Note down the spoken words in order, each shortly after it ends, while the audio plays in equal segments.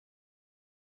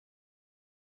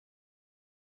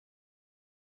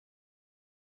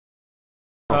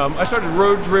I started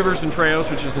Roads, Rivers, and Trails,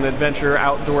 which is an adventure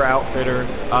outdoor outfitter,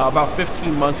 about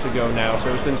 15 months ago now.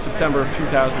 So since September of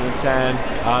 2010,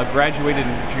 graduated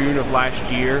in June of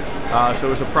last year. So it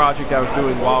was a project I was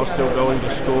doing while I was still going to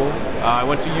school. I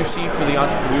went to UC for the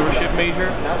Entrepreneurship major.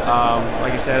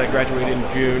 Like I said, I graduated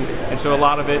in June, and so a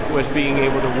lot of it was being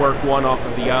able to work one off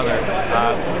of the other.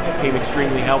 Became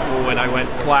extremely helpful when I went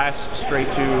class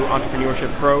straight to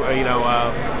Entrepreneurship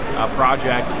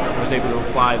project. I was able to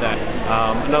apply that.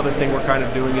 Another thing we're kind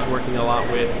of doing is working a lot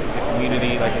with the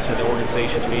community. Like I said, the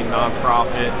organization's being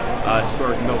nonprofit,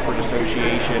 Historic Milford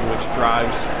Association, which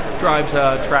drives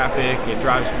traffic and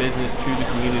drives business to the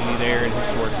community there in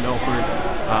Historic Milford.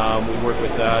 We work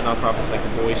with nonprofits like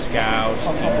the Boy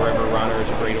Scouts, Team River Runners,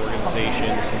 a great organization,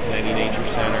 the Cincinnati Nature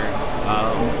Center,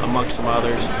 amongst some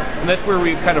others. And that's where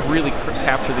we kind of really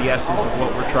capture the essence of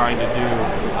what we're trying to do.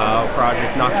 A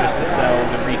project not just to sell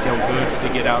the retail goods to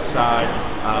get outside,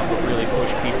 but really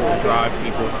push people and drive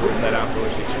people towards that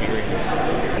outdoors experience.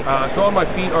 So on my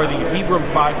feet are the Vibram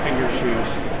 5-finger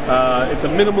shoes. It's a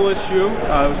minimalist shoe.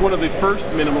 It was one of the first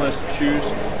minimalist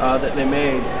shoes that they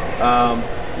made.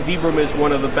 Vibram is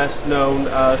one of the best known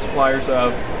suppliers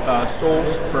of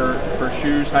soles for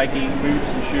shoes, hiking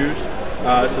boots and shoes.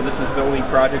 So this is the only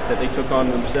project that they took on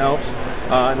themselves.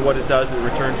 And what it does, it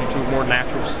returns you to a more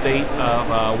natural state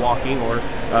of walking, or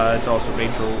it's also made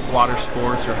for water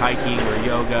sports or hiking or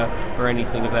yoga or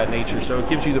anything of that nature. So it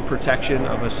gives you the protection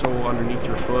of a sole underneath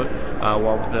your foot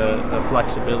while the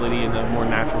flexibility and the more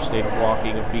natural state of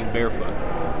walking, of being barefoot.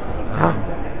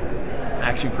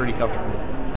 Actually pretty comfortable.